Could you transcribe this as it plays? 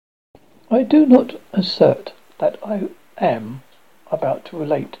I do not assert that I am about to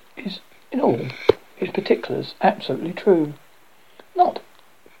relate is in all its particulars absolutely true. Not,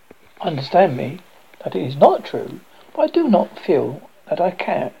 understand me, that it is not true, but I do not feel that I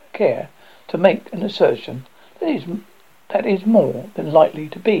care to make an assertion that is more than likely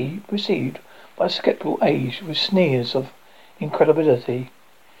to be received by a sceptical age with sneers of incredibility.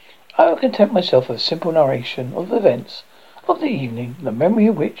 I will content myself with a simple narration of the events of the evening, the memory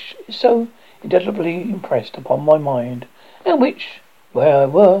of which is so indelibly impressed upon my mind, and which, where I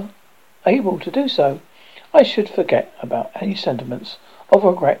were able to do so, I should forget about any sentiments of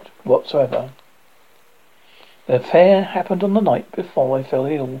regret whatsoever. The affair happened on the night before I fell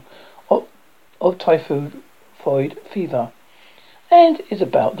ill of typhoid fever, and is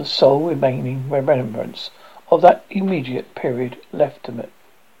about the sole remaining remembrance of that immediate period left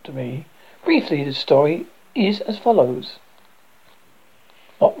to me. Briefly, the story is as follows.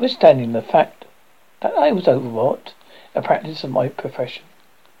 Notwithstanding the fact that I was overwrought in the practice of my profession,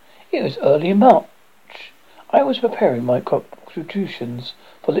 it was early in March. I was preparing my contributions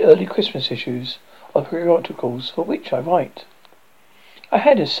for the early Christmas issues of periodicals for which I write. I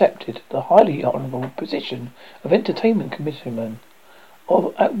had accepted the highly honourable position of entertainment committeeman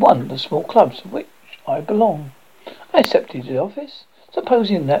at one of the small clubs of which I belong. I accepted the office,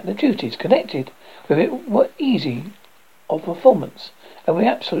 supposing that the duties connected with it were easy of performance, and with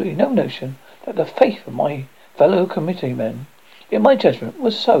absolutely no notion that the faith of my fellow committeemen in my judgment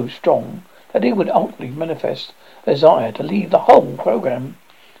was so strong that it would ultimately manifest a desire to leave the whole programme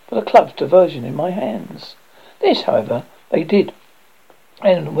for the club's diversion in my hands. This, however, they did,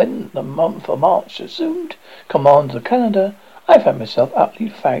 and when the month of March assumed command of the calendar, I found myself utterly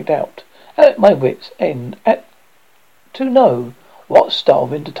fagged out, and at my wits' end to know what style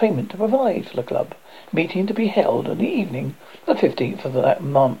of entertainment to provide for the club meeting to be held on the evening of the 15th of that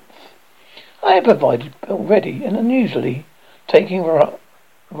month. I had provided already and unusually taking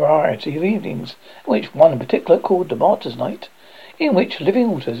variety of evenings, which one in particular called the Martyrs' Night, in which living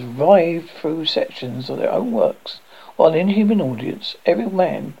authors writhed through sections of their own works, while an inhuman audience, every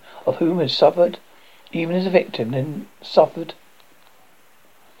man of whom has suffered, even as a victim, then suffered,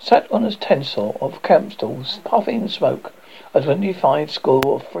 sat on a tinsel of camp stools, puffing smoke as 25 score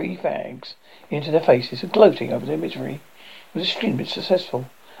of free fags into their faces and gloating over their misery. It was extremely successful,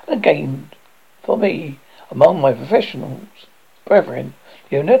 and gained for me, among my professionals brethren,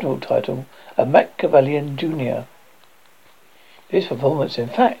 the honourable title of Machiavellian Junior. This performance, in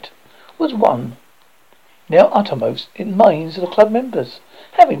fact, was one now uttermost in minds of the club members,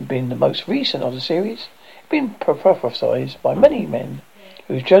 having been the most recent of the series, been prophesied by many men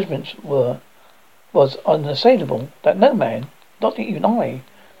whose judgments was unassailable, that no man, not even I,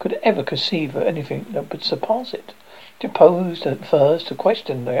 could ever conceive of anything that would surpass it. Deposed at first to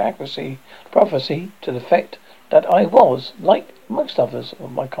question the accuracy of prophecy to the effect that I was, like most others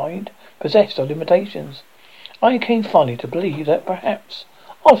of my kind, possessed of limitations, I came finally to believe that perhaps,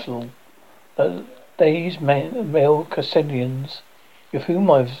 after all, these male Castilians with whom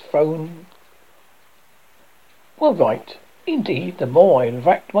I was thrown were right. Indeed, the more I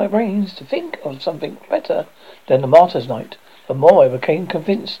racked my brains to think of something better than the Martyrs' Night, the more I became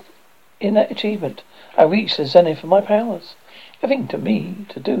convinced in that achievement I reached the zenith of my powers. The thing to me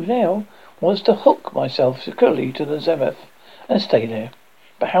to do now was to hook myself securely to the zenith and stay there.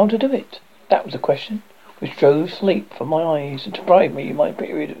 But how to do it? That was the question which drove sleep from my eyes and deprived me in my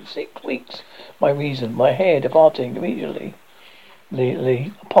period of 6 weeks, my reason, my hair departing immediately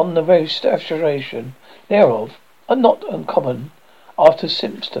upon the restoration thereof, a not uncommon after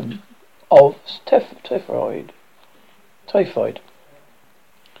symptom of typhoid.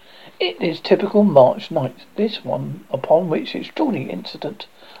 It is typical March night, this one upon which extraordinary incident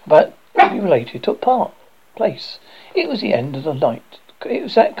about to be related took place. It was the end of the night. It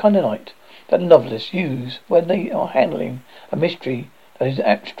was that kind of night that novelists use when they are handling a mystery that is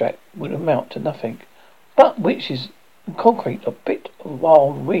abstract, would amount to nothing, but which is in concrete a bit of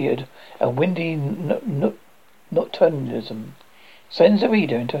wild, weird, and windy nocturnalism. Sends the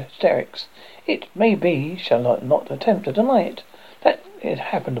reader into hysterics. It may be, shall I not attempt to deny it, that it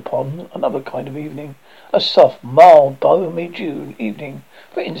happened upon another kind of evening, a soft, mild, balmy June evening,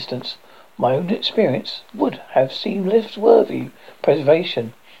 for instance. My own experience would have seemed less worthy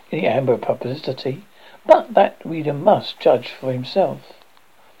preservation in the amber of publicity, but that the reader must judge for himself.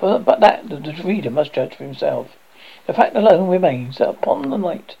 The fact alone remains that upon the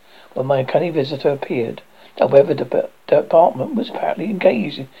night when my uncanny visitor appeared, the weather department was apparently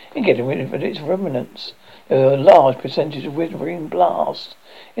engaged in getting rid of its remnants. There were a large percentage of withering blasts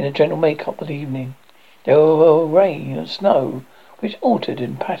in the general make-up of the evening. There were rain and snow, which altered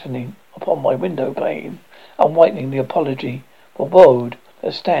in patterning upon my window pane and whitening the apology for woe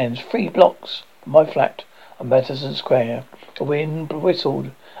that stands 3 blocks from my flat on Madison Square. The wind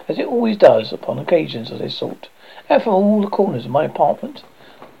whistled, as it always does upon occasions of this sort, and from all the corners of my apartment,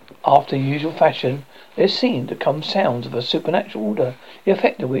 after usual fashion, there seemed to come sounds of a supernatural order, the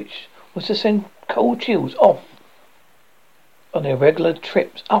effect of which was to send cold chills off on irregular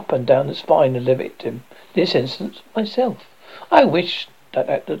trips up and down the spine of the victim, this instance myself. I wished that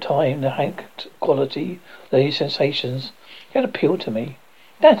at the time the hacked quality of these sensations had appealed to me.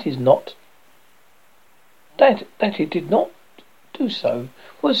 That it did not do so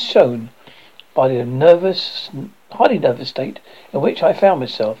was shown by the highly nervous state in which I found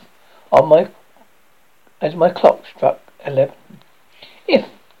myself as my clock struck 11. If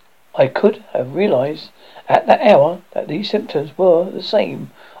I could have realized at that hour that these symptoms were the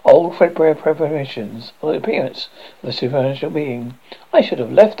same old threadbare premonitions of the appearance of a supernatural being, I should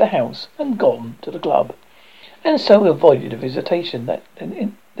have left the house and gone to the club, and so avoided a visitation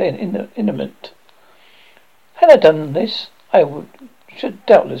then imminent. Had I done this, should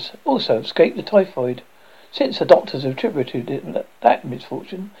doubtless also have escaped the typhoid, since the doctors attributed that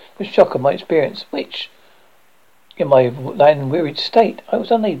misfortune to the shock of my experience, which, in my land-wearied state, I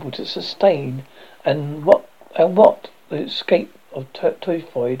was unable to sustain, and what the escape of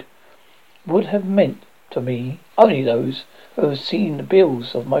typhoid would have meant to me, only those who have seen the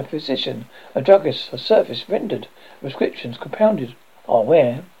bills of my physician and druggist for service rendered, prescriptions compounded, are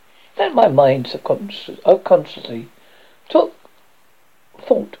aware. That my mind subconsciously took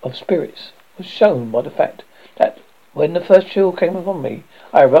thought of spirits was shown by the fact that when the first chill came upon me,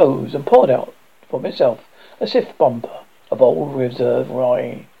 I arose and poured out for myself a stiff bumper of old reserve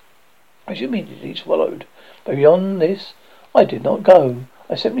rye, which immediately swallowed. But beyond this I did not go.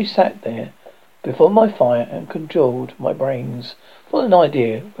 I simply sat there before my fire and conjured my brains for an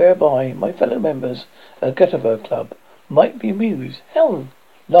idea whereby my fellow members of the Gutenberg Club might be amused. How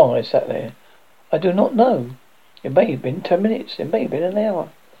long I sat there, I do not know. It may have been 10 minutes, it may have been an hour.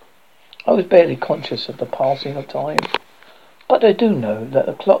 I was barely conscious of the passing of time, but I do know that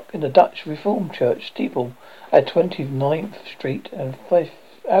the clock in the Dutch Reformed Church steeple at 29th Street and 5th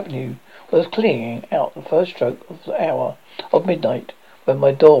Avenue was clearing out the first stroke of the hour of midnight when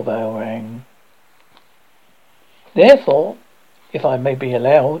my doorbell rang. Therefore, if I may be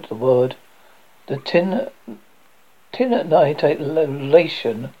allowed the word, the tinnitation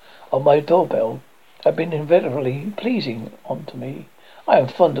of my doorbell had been invariably pleasing unto me. I am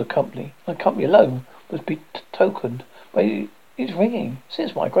fond of company, and company alone was betokened by its ringing,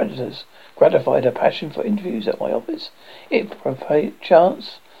 since my creditors gratified a passion for interviews at my office. If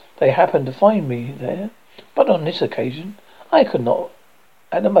perchance they happened to find me there, but on this occasion I could not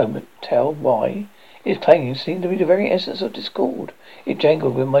at the moment tell why. Its clanging seemed to be the very essence of discord. It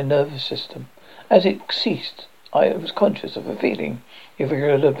jangled with my nervous system. As it ceased, I was conscious of a feeling of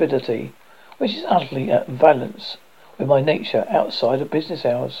irritability, which is utterly at variance with my nature outside of business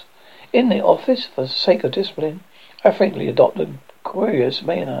hours. In the office, for the sake of discipline, I frequently adopted a curious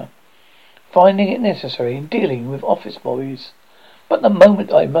manner, finding it necessary in dealing with office boys. But the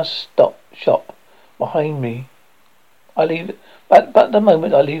moment I leave the shop behind me,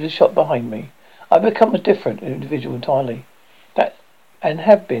 I become a different individual entirely, and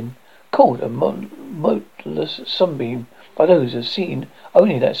have been called a moteless sunbeam by those who have seen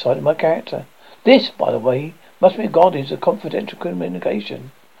only that side of my character. This, by the way, must be regarded as a confidential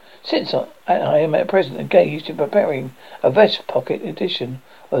communication, since I am at present engaged in preparing a vest pocket edition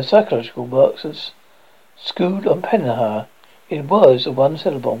of the psychological works of Scood and Penha in words of one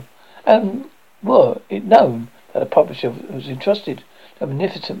syllable, and were it known that the publisher was entrusted the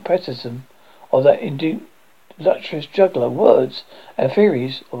magnificent criticism of that illustrious juggler, words and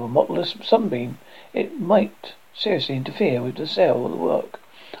theories of a motless sunbeam, it might seriously interfere with the sale of the work.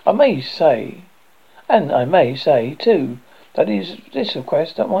 I may say, too, that it is this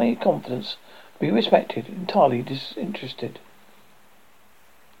request that my confidence be respected, entirely disinterested.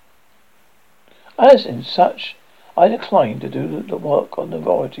 As in such, I declined to do the work on the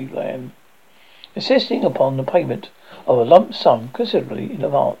royalty land, insisting upon the payment of a lump sum considerably in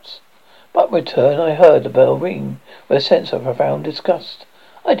advance. But in return I heard the bell ring with a sense of profound disgust.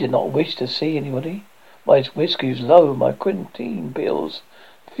 I did not wish to see anybody. My whiskey was low, my quinine bills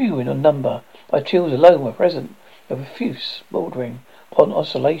few in number, my chills alone were present, a profuse mouldering upon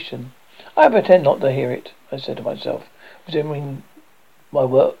oscillation. I pretend not to hear it, I said to myself, resuming my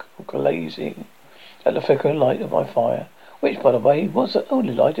work of glazing at the flickering light of my fire, which, by the way, was the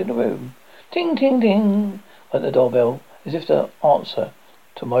only light in the room. Ting, ting, ting, went the doorbell, as if to answer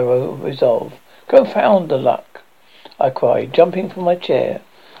to my resolve. Confound the luck, I cried, jumping from my chair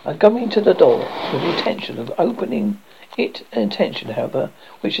and coming to the door with the intention of opening it, an intention, however,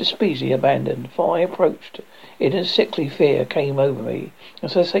 which was speedily abandoned, for I approached it and sickly fear came over me, a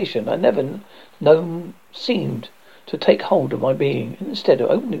sensation I never known seemed to take hold of my being. Instead of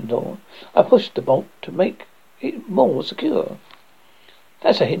opening the door, I pushed the bolt to make it more secure.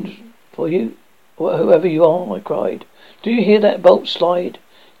 That's a hint for you, whoever you are, I cried. Do you hear that bolt slide?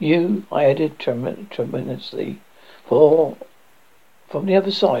 You, I added tremulously, for from the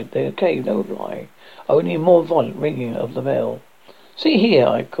other side there came no reply, only a more violent ringing of the bell. See here,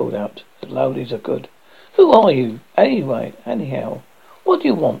 I called out, as loudly as I could. Who are you? Anyhow, what do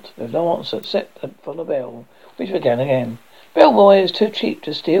you want? There was no answer except for the bell, which began again. Bell wire is too cheap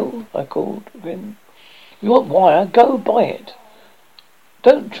to steal, I called again. You want wire? Go buy it.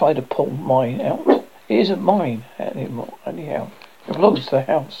 Don't try to pull mine out. It isn't mine, anyhow. It belongs to the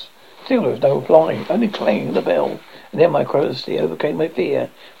house. Still there was no reply, only clanging of the bell. And then my curiosity overcame my fear.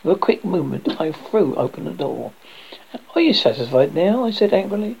 With a quick movement, I threw open the door. Are you satisfied now? I said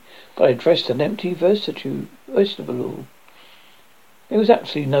angrily. But I addressed an empty vestibule. There was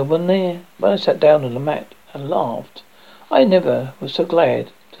absolutely no one there. But I sat down on the mat and laughed. I never was so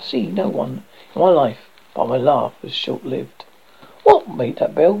glad to see no one in my life, but my laugh was short-lived. What made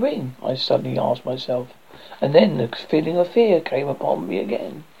that bell ring? I suddenly asked myself. And then the feeling of fear came upon me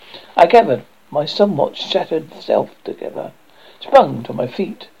again. I gathered my somewhat shattered self together, sprung to my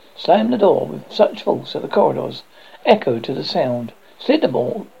feet, slammed the door with such force that the corridors echoed to the sound, slid the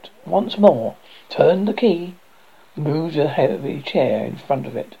bolt once more, turned the key, moved a heavy chair in front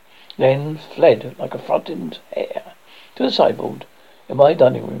of it, then fled like a frightened hare to the sideboard in my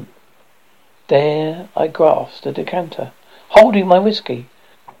dining room. There I grasped a decanter, holding my whiskey,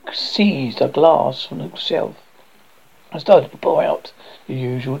 seized a glass from the shelf, and started to pour out the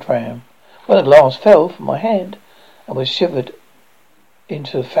usual dram, when the glass fell from my hand and was shivered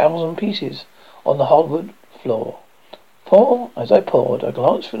into 1,000 pieces on the hardwood floor. For, as I poured, I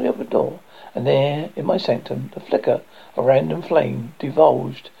glanced through the open door, and there, in my sanctum, the flicker of a random flame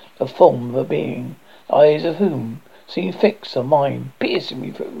divulged the form of a being, the eyes of whom seemed fixed on mine, piercing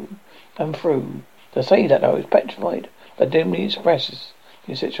me through and through. To say that I was petrified, but dimly expresses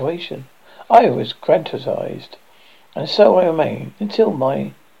the situation. I was gratified, and so I remained, until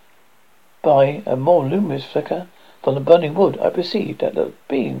by a more luminous flicker from the burning wood, I perceived that the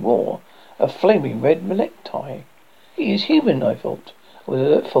being wore a flaming red necktie. He is human, I thought. With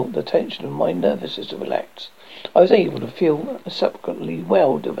that thought, the tension of my nervous system relaxed. I was able to feel a subsequently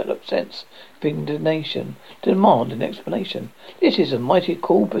well-developed sense of indignation to demand an explanation. This is a mighty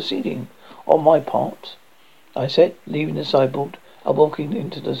cool proceeding on my part, I said, leaving the sideboard and walking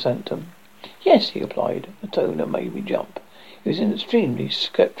into the sanctum. Yes, he replied, a tone that made me jump. He was extremely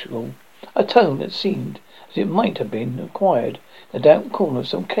sceptical, a tone that seemed as it might have been acquired in the damp corner of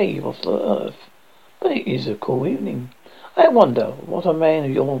some cave off the earth. But it is a cool evening. I wonder what a man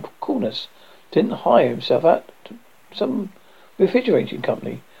of your coolness didn't hire himself out to some refrigerating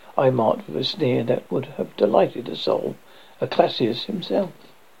company, I remarked with a sneer that would have delighted the soul of Clausius himself.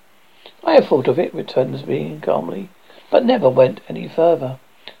 I have thought of it, returned the being calmly, but never went any further.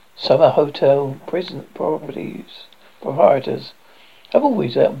 Summer hotel prison proprietors have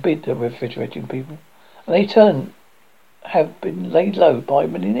always outbid the refrigerating people, and they have been laid low by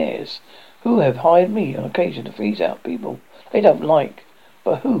millionaires who have hired me on occasion to freeze out people they don't like,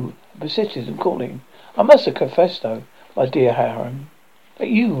 but who have persisted in calling. I must have confessed, though, my dear Harem, that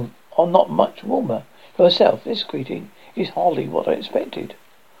you are not much warmer yourself. This greeting is hardly what I expected.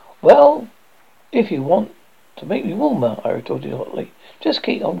 Well, if you want to make me warmer, I retorted hotly, just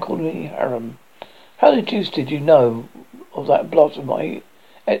keep on calling me Harem. How the deuce did you know of that blot of my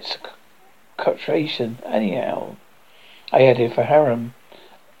execration, anyhow? I added, for Harem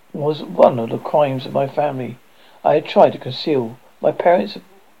was one of the crimes of my family. I had tried to conceal. My parents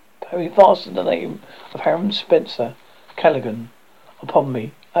having fastened the name of Harem Spencer Callaghan upon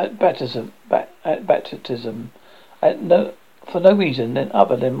me at baptism, for no reason then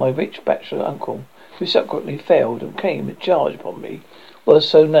other than my rich bachelor uncle, who subsequently failed and came in charge upon me, was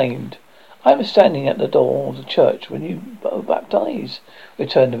so named. I was standing at the door of the church when you were baptized,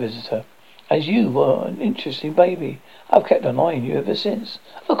 returned the visitor. As you were an interesting baby, I've kept an eye on you ever since.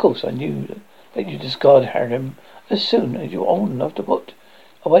 Of course I knew that you discarded Harem as soon as you were old enough to put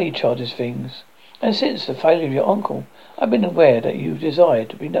away childish things. And since the failure of your uncle, I've been aware that you desired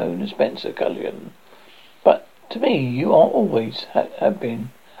to be known as Spencer Culligan. But to me, you are always have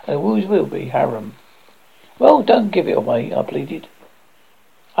been, and always will be, Harem. Well, don't give it away, I pleaded.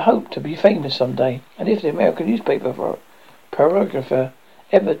 I hope to be famous some day, and if the American newspaper paragrapher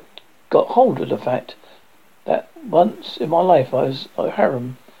ever got hold of the fact that once in my life I was a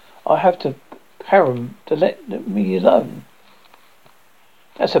Harem, I have to Harem to let me alone.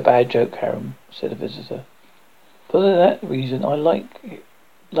 That's a bad joke, Harem, said the visitor. For that reason I like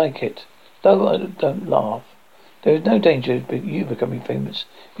it, though I don't laugh. There is no danger of you becoming famous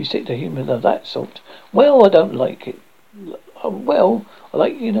if you stick to humour of that sort. Well, I don't like it. Well, I'd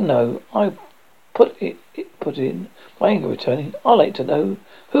like you to know I put in my anger returning. I'd like to know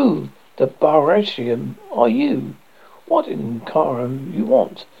who the BANGSIAN are you? What in Karam you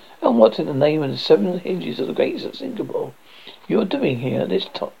want? And what in the name of the 7 hinges of the gates of Singapore you're doing here at this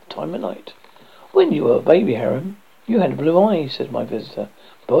time of night? When you were a baby, Harem, you had blue eyes, said my visitor.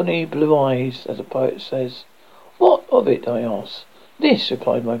 Bonny blue eyes, as the poet says. What of it, I asked. This,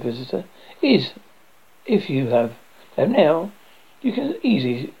 replied my visitor, is, if you have them now, you can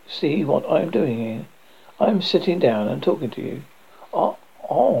easily see what I am doing here. I am sitting down and talking to you.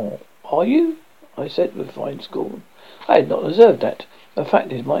 Are you? I said with fine scorn. I had not observed that. The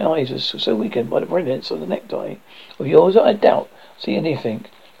fact is, my eyes were so weakened by the brilliance of the necktie of yours that I doubt see anything.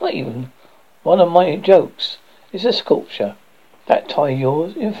 Not even one of my jokes. It's a sculpture. That tie of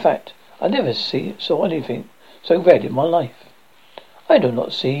yours. In fact, I never saw anything so red in my life. I do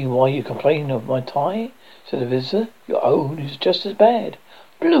not see why you complain of my tie, said the visitor. Your own is just as bad.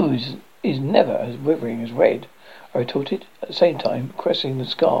 Blue is never as withering as red, I retorted, at the same time caressing the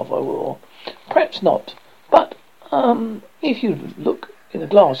scarf I wore. Perhaps not, but if you look in the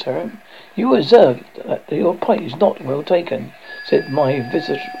glass, Harem, you will observe that your point is not well taken, said my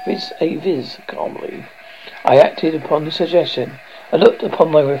vis calmly. I acted upon the suggestion. I looked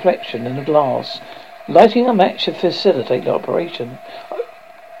upon my reflection in the glass. Lighting a match to facilitate the operation,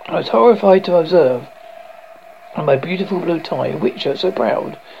 I was horrified to observe my beautiful blue tie, which I was so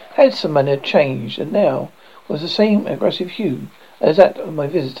proud, had some manner changed, and now was the same aggressive hue as that of my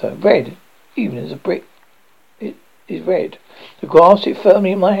visitor, red, even as a brick. It is red. To grasp it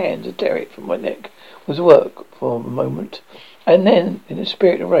firmly in my hands and tear it from my neck was work for a moment, and then, in a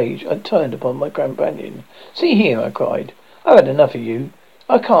spirit of rage, I turned upon my companion. See here, I cried. I've had enough of you.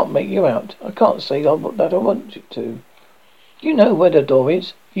 I can't make you out. I can't say that I want you to. You know where the door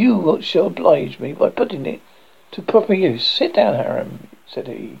is. You shall oblige me by putting it to proper use. Sit down, Harem, said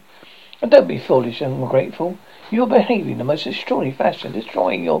he. And don't be foolish and ungrateful. You are behaving in the most extraordinary fashion,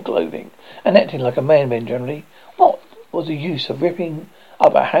 destroying your clothing, and acting like a man generally. What was the use of ripping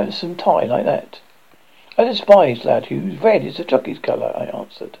up a handsome tie like that? I despise loud hues. Red is the jockey's colour, I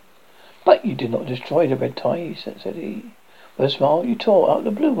answered. But you did not destroy the red tie, said he. With a smile, you tore out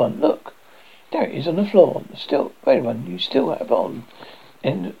the blue one. Look, there it is on the floor. The still red one you still have on.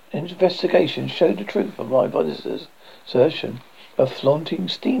 Investigation showed the truth of my visitor's assertion. A flaunting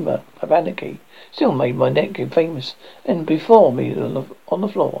steamer of anarchy still made my neck famous, and before me on the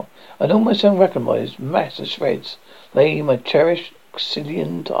floor, an almost unrecognized mass of shreds lay my cherished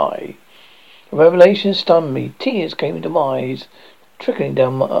Cillian tie. The revelation stunned me. Tears came into my eyes, trickling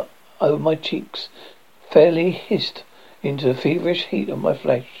down over my cheeks, fairly hissed into the feverish heat of my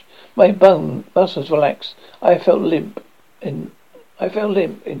flesh. My muscles relaxed. I fell limp into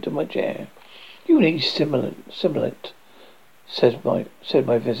my chair. You need stimulant, said my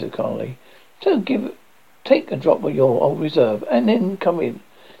visitor calmly. So take a drop of your old reserve, and then come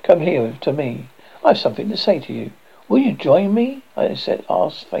here to me. I've something to say to you. Will you join me? I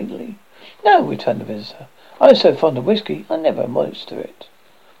asked faintly. No, returned the visitor. I'm so fond of whiskey, I never molest it.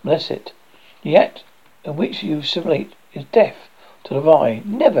 The act in which you simulate is death to the eye.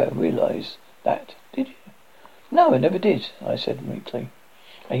 Never realized that, did you? No, I never did, I said meekly.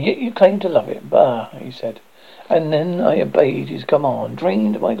 And yet you claim to love it. Bah, he said. And then I obeyed his command,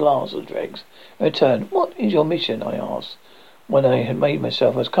 drained my glass of dregs. In return, what is your mission? I asked, when I had made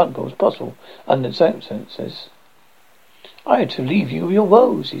myself as comfortable as possible under the circumstances. I had to leave you your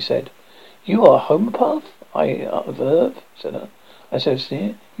woes, he said. You are a homopath, I observe, said I. I said,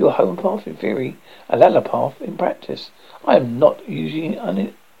 sneer. You are a homopath in theory, a lalapath in practice. I am not usually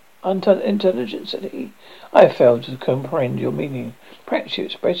intelligent, said he. I have failed to comprehend your meaning. Perhaps you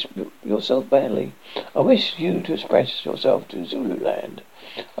express yourself badly. I wish you to express yourself to Zululand,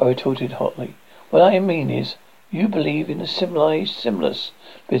 I retorted hotly. What I mean is, you believe in the simulus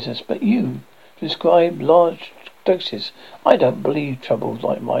business, but you describe large doses. I don't believe troubles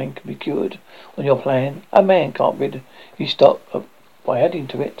like mine can be cured on your plan. A man can't rid his stock by adding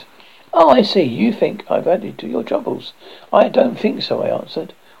to it. Oh, I see. You think I've added to your troubles. I don't think so, I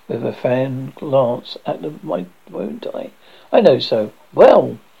answered, with a fan glance at my wound tie. I know so.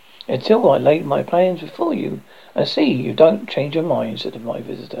 Well, until I laid my plans before you, and see you don't change your mind, said my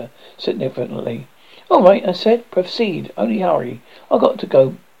visitor significantly. All right, I said. Proceed. Only hurry. I've got to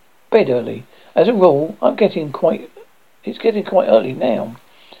go bed early. As a rule, it's getting quite early now.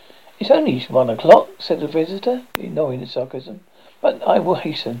 It's only 1 o'clock, said the visitor, ignoring the sarcasm. But I will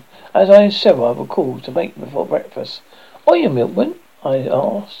hasten, as I have several other calls to make before breakfast. Are you a milkman? I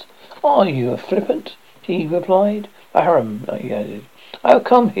asked. Are you a flippant? He replied. Aram, he added. I have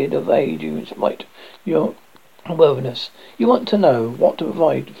come here to aid you in your worthiness. You want to know what to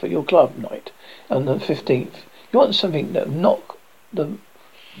provide for your club night on the 15th. You want something that knock the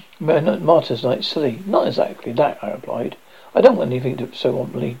martyrs' night silly. Not exactly that, I replied. I don't want anything so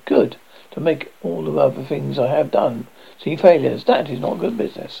unbelievably good to make all the other things I have done see failures. That is not good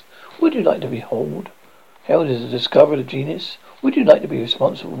business. Would you like to be held as a discoverer of genius? Would you like to be a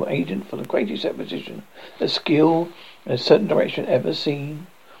responsible agent for the greatest acquisition of skill in a certain direction ever seen?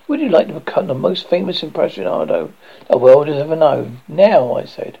 Would you like to become the most famous impressionado the world has ever known? Now, I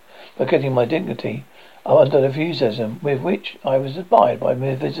said, forgetting my dignity under the enthusiasm with which I was inspired by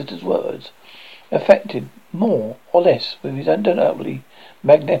my visitor's words, affected more or less with his undeniably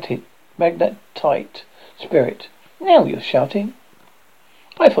magnetite spirit. Now you're shouting.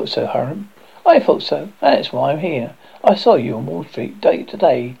 I thought so, Hiram. I thought so, and that's why I'm here. I saw you on Wall Street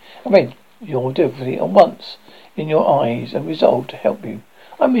today and read your difficulty at once in your eyes and resolved to help you.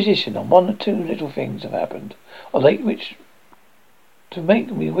 I'm a musician, and one or two little things have happened of late which to make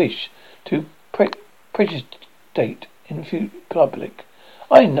me wish to precipitate in the public.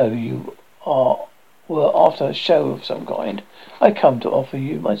 I know you were after a show of some kind. I come to offer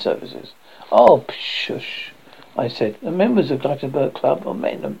you my services. Oh, shush, I said. The members of Glattenburg Club are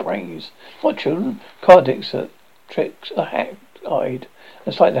men and brains, not children. Cardick's tricks are hack-eyed,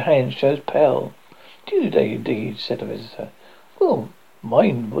 and sleight of hand shows pale. Do they indeed, said the visitor. Well,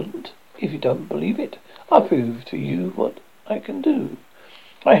 mine wouldn't, if you don't believe it. I'll prove to you what I can do.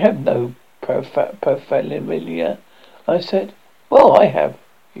 I have no paraphernalia, I said. Well, I have,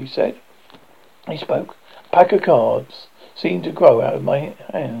 he said. He spoke. A pack of cards seemed to grow out of my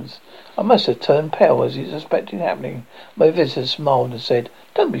hands. I must have turned pale as he suspected happening. My visitor smiled and said,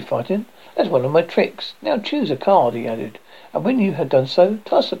 Don't be frightened. That's one of my tricks. Now choose a card, he added. And when you have done so,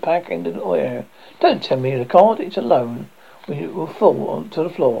 toss the pack into the air. Don't tell me the card, it's a loan. When it will fall onto the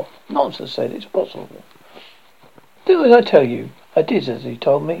floor. Nonsense, said, it's possible. Do as I tell you. I did as he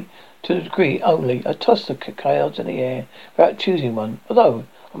told me, to the degree only. I tossed the cards in the air without choosing one, although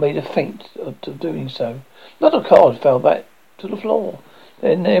I made a feint of doing so. Not a card fell back to the floor.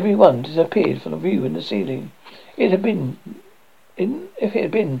 Then every one disappeared from the view in the ceiling. If it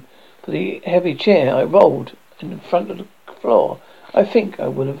had been for the heavy chair I rolled in front of the floor, I think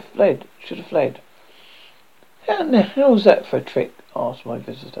I should have fled. And how's that for a trick? Asked my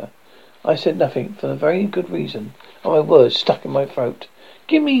visitor. I said nothing for a very good reason, and my words stuck in my throat.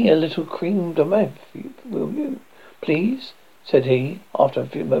 Give me a little cream de menthe, will you, please? Said he, after a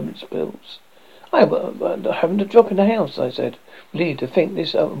few moments' bills. I haven't a drop in the house, I said, relieved to think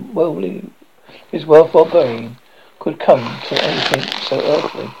this worthwhile burying could come to anything so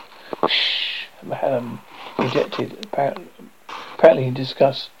earthly. Shh, madam, he ejected, apparently in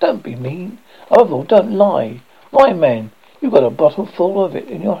disgust. Don't be mean. Above all, don't lie. Why, man, you've got a bottle full of it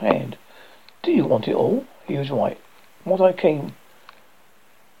in your hand. Do you want it all? He was right. What I came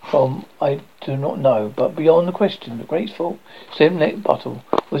from I do not know, but beyond the question, the graceful, slim-necked bottle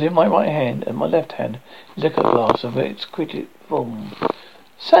was in my right hand, and my left hand liquor glass of its cricket form.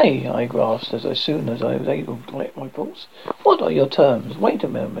 Say, I gasped as soon as I was able to collect my thoughts. What are your terms? Wait a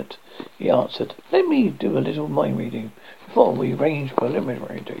moment, he answered. Let me do a little mind reading before we arrange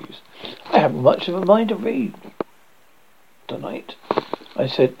preliminary duties. I haven't much of a mind to read tonight, I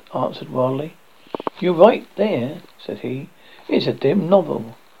answered wildly. You're right there, said he. It's a dim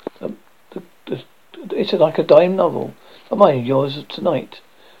novel. It's like a dime novel. But mine is yours tonight.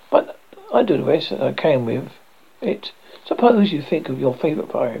 But I do the rest that I can with it. Suppose you think of your favourite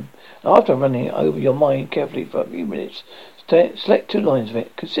poem, and after running it over your mind carefully for a few minutes, select 2 lines of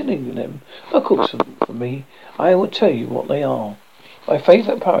it, considering them. Of course, for me, I will tell you what they are. My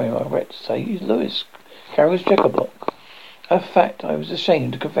favourite poem, I regret to say, is Lewis Carroll's Checker-Block. A fact I was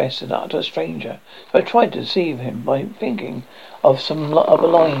ashamed to confess to an utter stranger, so I tried to deceive him by thinking of some other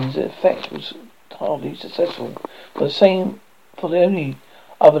lines. The effect was hardly successful. For the only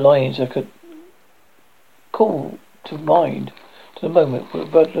other lines I could call to mind to the moment were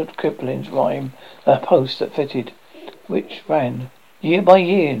Rudyard Kipling's rhyme, a post that fitted, which ran, Year by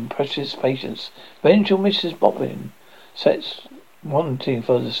year in precious patience, vengeful Mrs. Bobbin sets wanting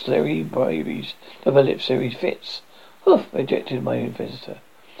for the slurry babies, develop series fits. Oof, ejected my visitor.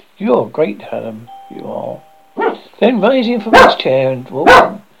 You're great, Adam, you are. Then rising from his chair and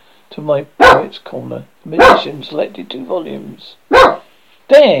walking to my poet's corner, the musician selected 2 volumes.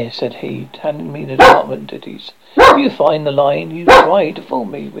 There, said he, handing me the department ditties. If you find the line you tried to fool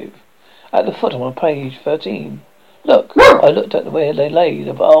me with, At the foot on page 13. Look! I looked at where they lay,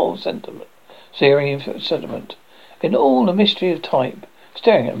 the vile theory of sentiment, in all the mystery of type,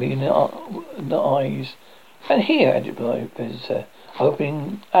 staring at me in the eyes. And here, added my visitor,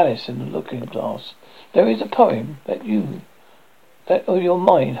 opening Alice in the looking glass, there is a poem that your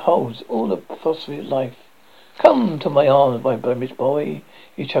mind holds all the philosophy of life. Come to my arms, my blemished boy,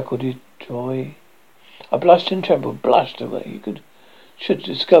 he chuckled his joy. I blushed and trembled, blushed that he should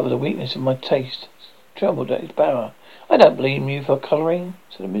discover the weakness of my taste, trembled at his power. I don't blame you for colouring,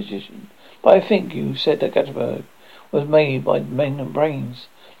 said the musician, but I think you said that Gettysburg was made by men and brains.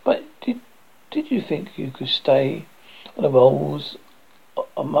 But did you think you could stay on the rolls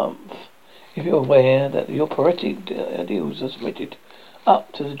a month if you're aware that your poetic ideals are submitted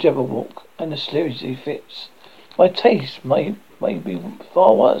up to the Jabberwock and the seriously fits? My taste may be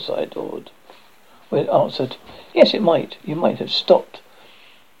far worse, I adored. Well, it answered, yes, it might. You might have stooped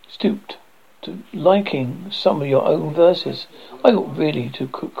to liking some of your own verses. I ought really to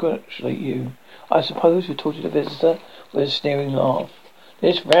congratulate you. I suppose, retorted the visitor with a sneering laugh.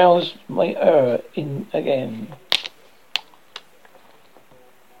 This roused my error in again.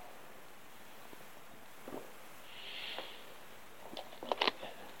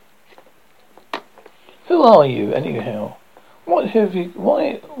 Who are you, anyhow? What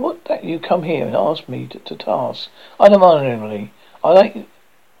that you come here and ask me to task? Unwillingly. I like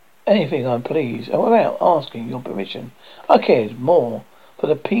anything I please, and without asking your permission. I cared more for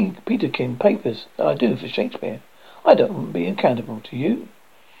the Peterkin papers than I do for Shakespeare. I don't be accountable to you,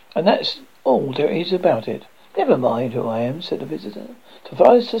 and that's all there is about it. Never mind who I am, said the visitor.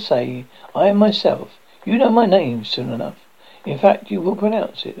 Suffice to say, I am myself. You know my name soon enough. In fact, you will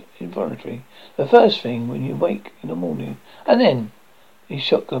pronounce it involuntarily the first thing when you wake in the morning. And then he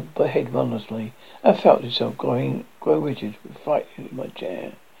shook the head violently and felt himself grow rigid with fright in my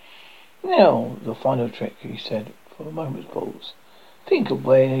chair. Now, the final trick, he said, for a moment's pause. Think of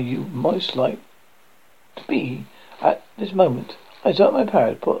where you most like to be at this moment. I exert my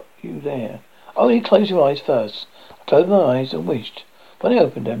power to put you there. Only close your eyes first. I closed my eyes and wished. When I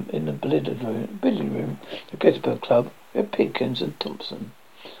opened them in the billiard room, the Gettysburg Club, with Pidkins and Thompson.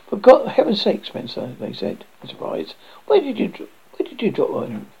 For heaven's sake, Spencer, they said, in surprise. Where did you drop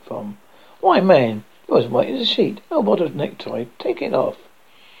one from? Why, man, it was white as a sheet. Oh, what a necktie. Take it off.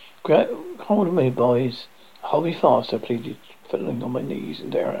 Hold of me, boys. Hold me fast, I pleaded, falling on my knees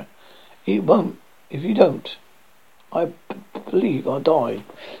in terror. It won't. If you don't, I believe I'll die.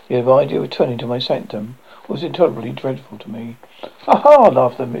 The idea of returning to my sanctum was intolerably dreadful to me. Ha ha,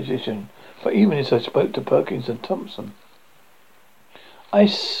 laughed the musician. But even as I spoke to Perkins and Thompson, I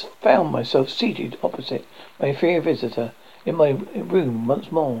found myself seated opposite my fair visitor in my room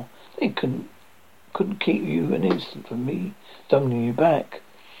once more. They couldn't keep you an instant from me, stumbling you back.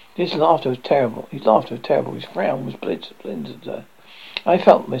 His laughter was terrible. His frown was splintered. I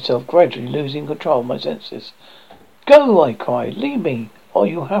felt myself gradually losing control of my senses. Go, I cried. Leave me, or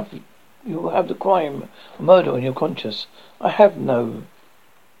you have the crime of murder on your conscience. I have no...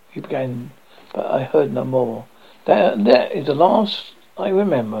 He began, but I heard no more. That is the last I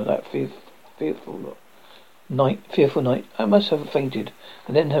remember, that fearful night. I must have fainted,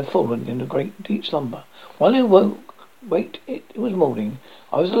 and then have fallen in a great deep slumber. When I it was morning.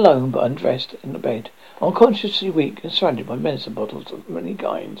 I was alone, but undressed in the bed, unconsciously weak and surrounded by medicine bottles of many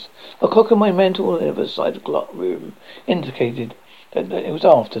kinds. A clock on my mantel on the other side of the clock room indicated that it was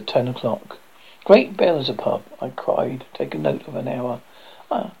after 10 o'clock. Great Beelzebub, I cried, take a note of an hour.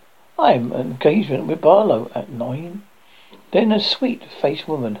 I'm an engagement with Barlow at 9. Then a sweet-faced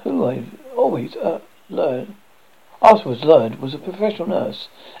woman, who I've always afterwards learned was a professional nurse,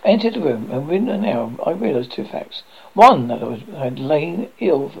 entered the room, and within an hour I realized two facts. One, that I had lain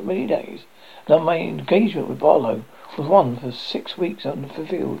ill for many days, and that my engagement with Barlow was one for 6 weeks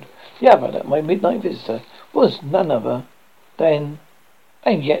unfulfilled. The other, that my midnight visitor was none other than...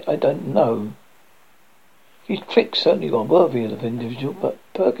 And yet I don't know. His tricks certainly got worthy of the individual, but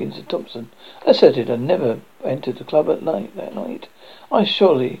Perkins and Thompson asserted I never entered the club that night.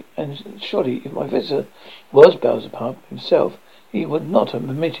 Surely, if my visitor was Beelzebub himself, he would not have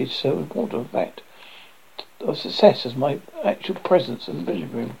admitted so important a fact of success as my actual presence in the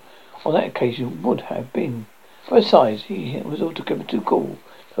billiard room on that occasion would have been. Besides, he was altogether too cool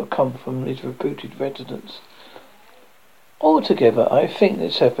to have come from his reputed residence. Altogether, I think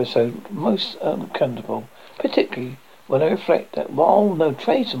this episode most uncomfortable, particularly when I reflect that while no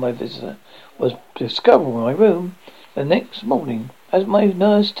trace of my visitor was discoverable in my room, the next morning, as my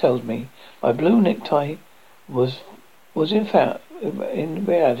nurse tells me, my blue necktie was in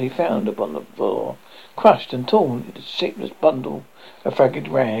reality found upon the floor, crushed and torn into a shapeless bundle of ragged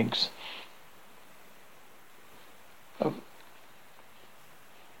rags.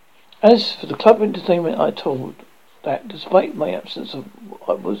 As for the club entertainment, I told that despite my absence of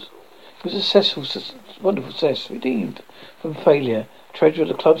it was a wonderful success, redeemed from failure. The treasurer of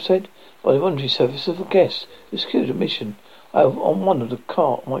the club said, by the voluntary service of a guest who secured admission on one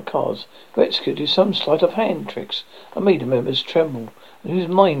of my cars, who executed some sleight of hand tricks and made the members tremble, and whose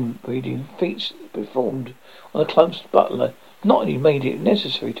mind-reading feats performed on the club's butler not only made it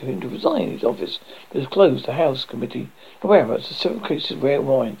necessary for him to resign his office, but has closed the house committee. Whereas the several cases of rare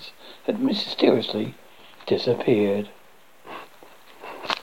wines had mysteriously disappeared.